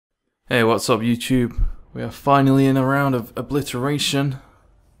Hey, what's up YouTube? We are finally in a round of Obliteration.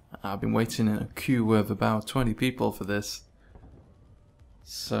 I've been waiting in a queue with about 20 people for this.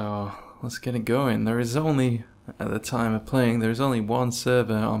 So, let's get it going. There is only, at the time of playing, there is only one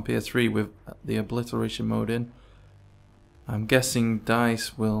server on PS3 with the Obliteration mode in. I'm guessing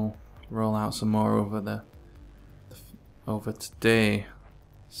DICE will roll out some more over today.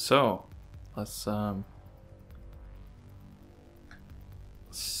 So, let's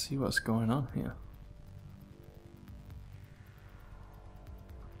see what's going on here.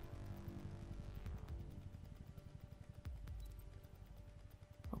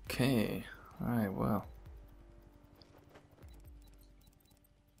 Okay, alright, well.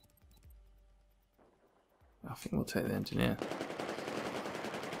 I think we'll take the engineer.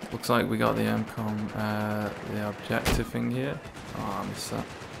 Looks like we got the the objective thing here. Oh, I missed that.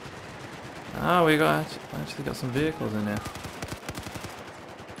 Ah, we actually got some vehicles in here.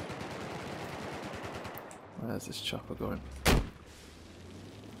 Where's this chopper going?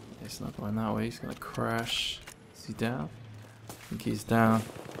 It's not going that way, he's gonna crash. Is he down? I think he's down.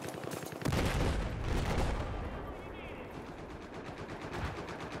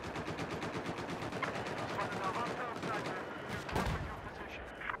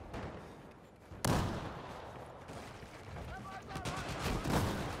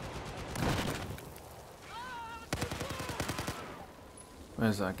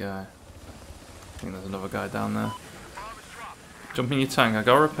 Where's that guy? I think there's another guy down there. Jump in your tank. I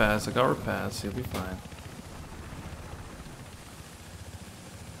got repairs. You'll be fine.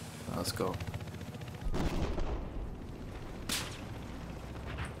 Let's go.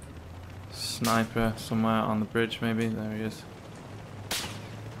 Sniper somewhere on the bridge, maybe. There he is.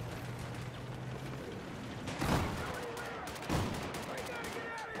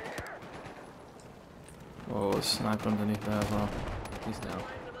 Oh, there's a sniper underneath there as well. He's down.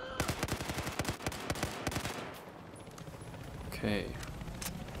 Okay.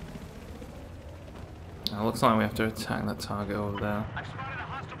 Now looks like we have to attack that target over there.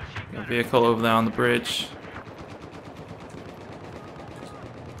 Got a vehicle over there on the bridge.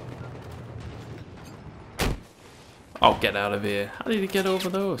 Oh, get out of here. How did he get over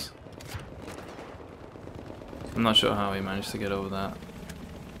those? I'm not sure how he managed to get over that.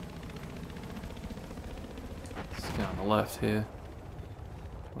 This guy on the left here.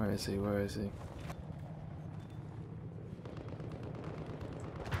 Where is he? Where is he?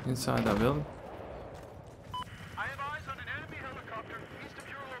 Inside that building? I have eyes on an enemy helicopter east of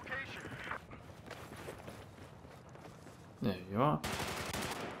your location. There you are.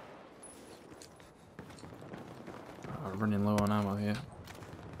 I'm running low on ammo here.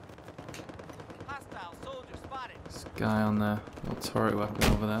 Hostile soldier spotted. This guy on the little turret weapon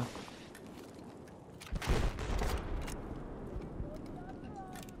over there.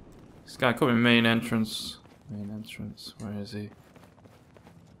 This guy coming main entrance. Main entrance. Where is he?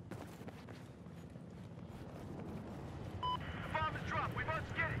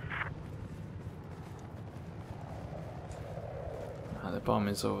 The bomb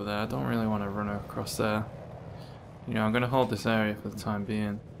is over there. I don't really want to run across there. You know, I'm going to hold this area for the time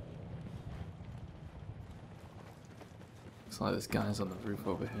being. Looks like this guy's on the roof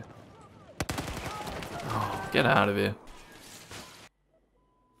over here. Oh, get out of here.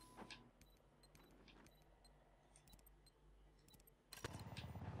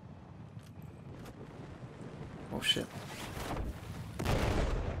 Oh shit.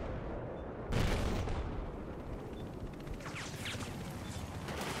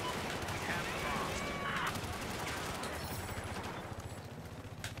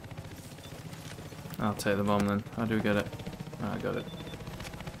 I'll take the bomb then. I do get it. I got it.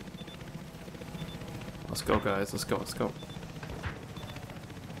 Let's go, guys. Let's go. Let's go.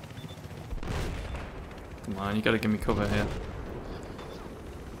 Come on, you gotta give me cover here.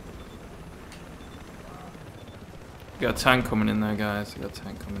 You got a tank coming in there, guys. You got a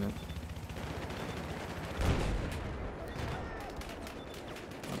tank coming in.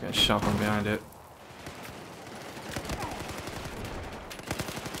 I'll get shot from behind it.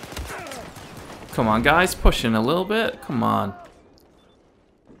 Come on, guys, pushing a little bit. Come on.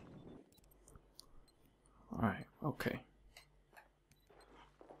 Alright, okay.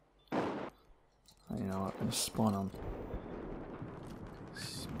 You know what? I'm gonna spawn on.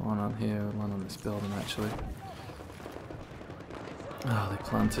 Spawn on here, one on this building actually. Oh, they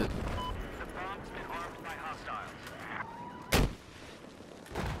planted.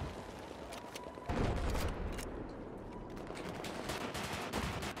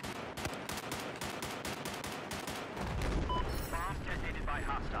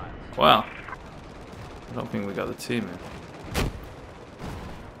 Wow. I don't think we got the team in.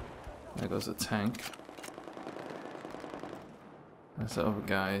 There goes the tank. There's the other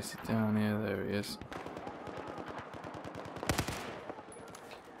guy. Is he down here? There he is.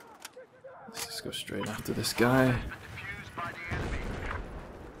 Let's just go straight after this guy. Defused by the enemy.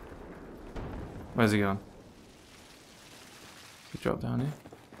 Where's he gone? Did he drop down here?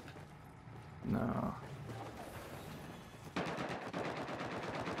 No.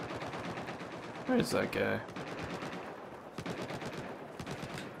 Where's that guy?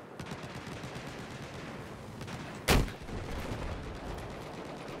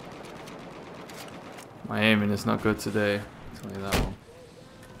 My aiming is not good today. I'll tell you that one.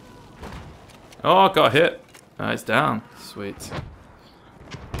 Oh, got hit. Oh, it's down. Sweet. Got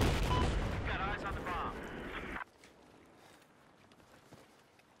eyes on the bomb.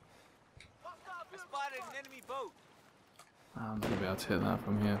 We spotted an enemy boat. I'm gonna be able to hit that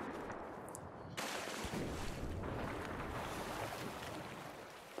from here.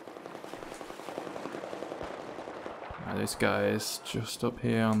 This guy is just up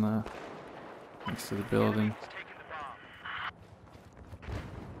here on the next to the building. He's taking the bomb.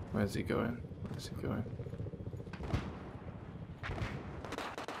 Where's he going? Where's he going?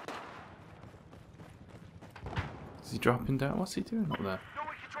 Is he dropping down? What's he doing up there? No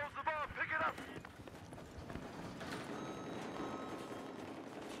one controls the bomb. Pick it up.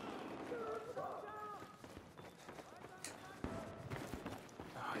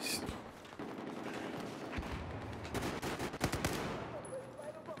 Oh, he's...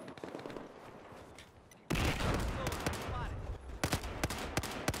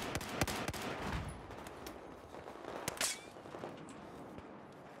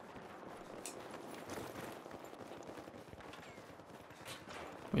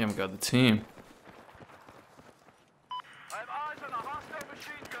 We haven't got the team. I have eyes on a hostile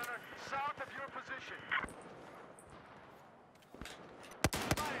machine gunner south of your position.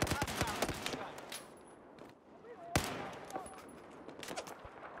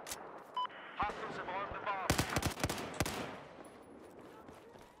 Hostiles have armed the bomb.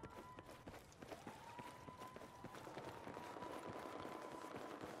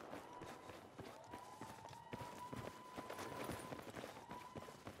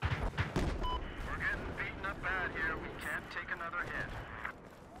 We're getting beaten up bad here. We can't take another hit.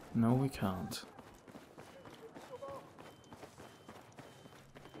 No, we can't.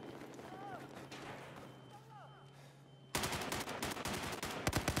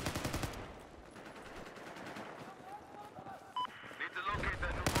 Need to locate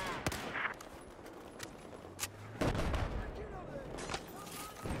that new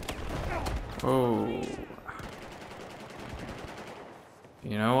bomb. Oh.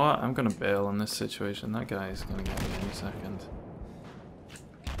 You know what? I'm gonna bail on this situation. That guy is gonna get me any second.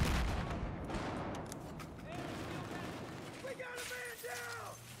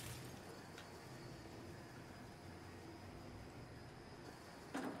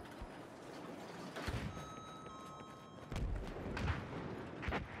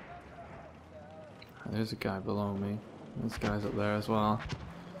 There's a guy below me. There's guys up there as well.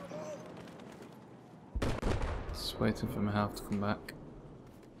 Just waiting for my health to come back.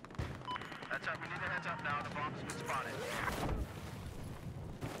 Heads up. We need a heads up now. The bomb's been spotted.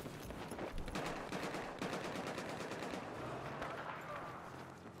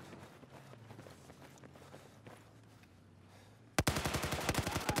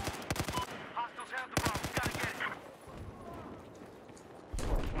 Hostiles have the bomb. We gotta get it.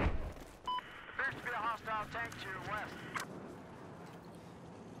 Appears to be a hostile tank to your west.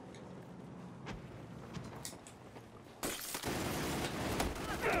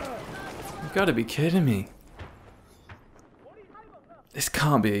 You gotta be kidding me. This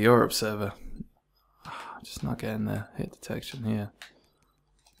can't be a Europe server. Just not getting the hit detection here.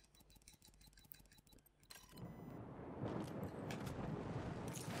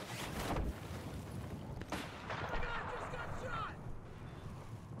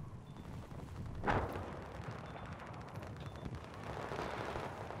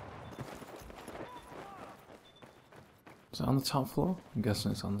 Is it on the top floor? I'm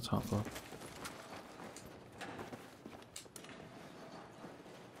guessing it's on the top floor.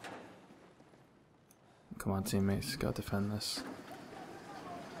 Come on, teammates, gotta defend this.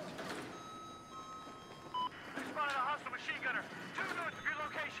 We spotted a hostile machine gunner. Due north of your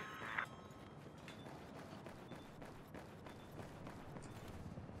location.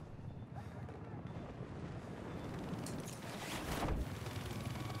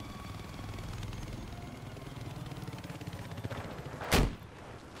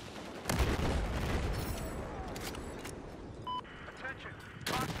 Attention.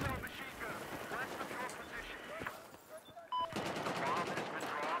 Hostile machine gunner west of your position.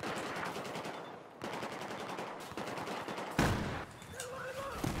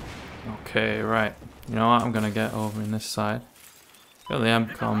 Okay, right. You know what? I'm gonna get over in this side. Got the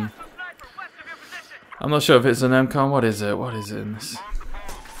MCOM. I'm not sure if it's an MCOM. What is it? What is it in this?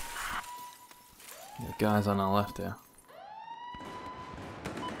 The guys on our left here.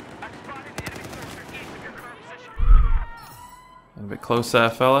 A bit close there,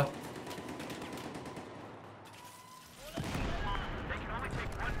 fella.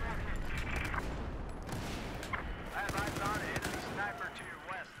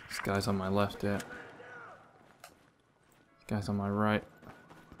 This guy's on my left here. This guy's on my right.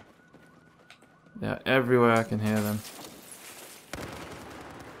 Yeah, everywhere I can hear them.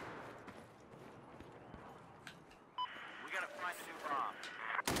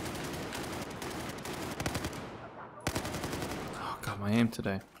 Oh god, my aim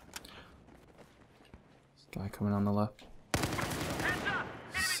today. This guy coming on the left.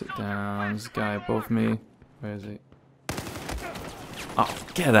 Sit down. This guy above me. Where is he? Oh,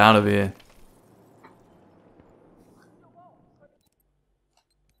 get out of here.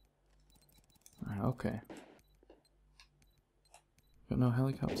 Alright, okay. Got no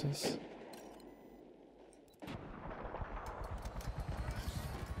helicopters.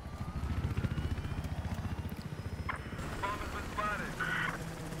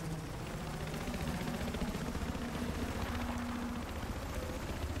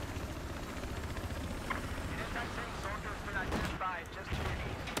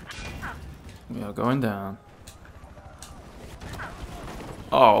 We are going down.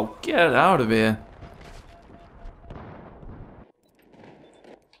 Oh, get out of here.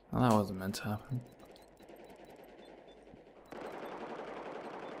 Well, that wasn't meant to happen.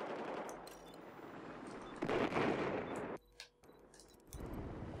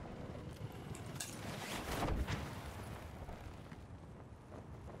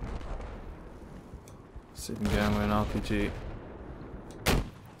 See if we can get him with an RPG.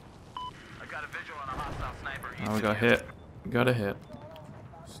 Oh, we got hit. We got a hit.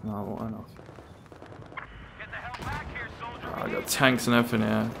 It's not enough. Oh, I got tanks and everything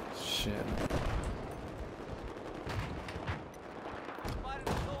here. Shit.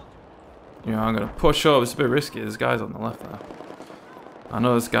 Yeah, I'm gonna push up. It's a bit risky. This guy's on the left now. I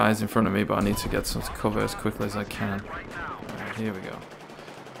know this guy's in front of me, but I need to get some cover as quickly as I can. Alright, here we go.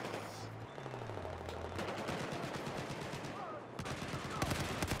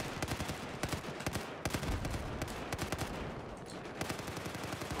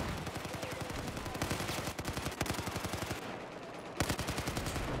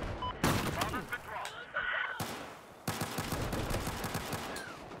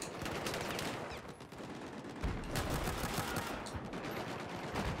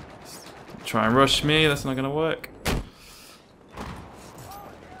 Try and rush me, that's not gonna work.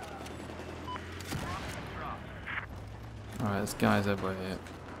 Alright, this guy's over here.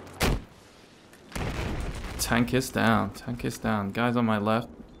 Tank is down, tank is down. Guy's on my left.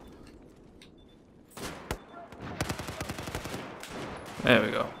 There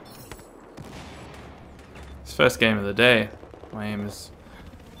we go. It's first game of the day. My aim is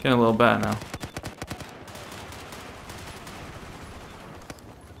getting a little better now.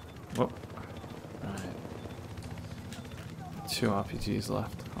 Whoop. Alright. 2 RPGs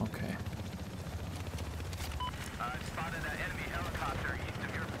left. Okay.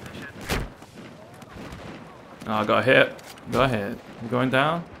 Oh, I got hit. Got hit. You going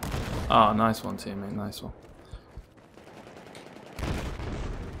down? Oh, nice one, teammate. Nice one.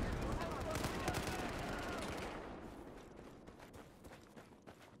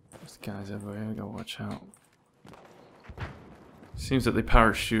 This guy's everywhere. We gotta watch out. Seems that they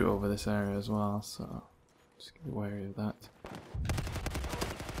parachute over this area as well, so just be wary of that.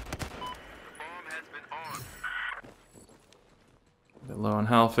 A bit low on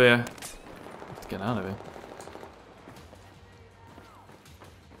health here. Let's get out of here.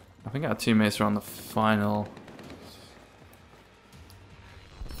 I think our teammates are on the final.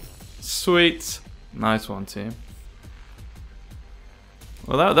 Sweet. Nice one, team.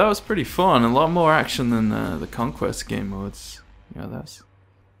 Well, that was pretty fun. A lot more action than the Conquest game modes. You know, that's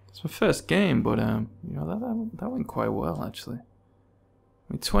my first game, but you know, that went quite well actually.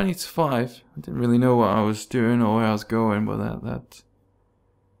 I mean, 20-5. I didn't really know what I was doing or where I was going, but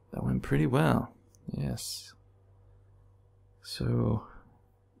that went pretty well. Yes. So,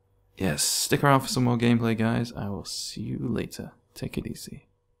 yes, stick around for some more gameplay, guys. I will see you later. Take it easy.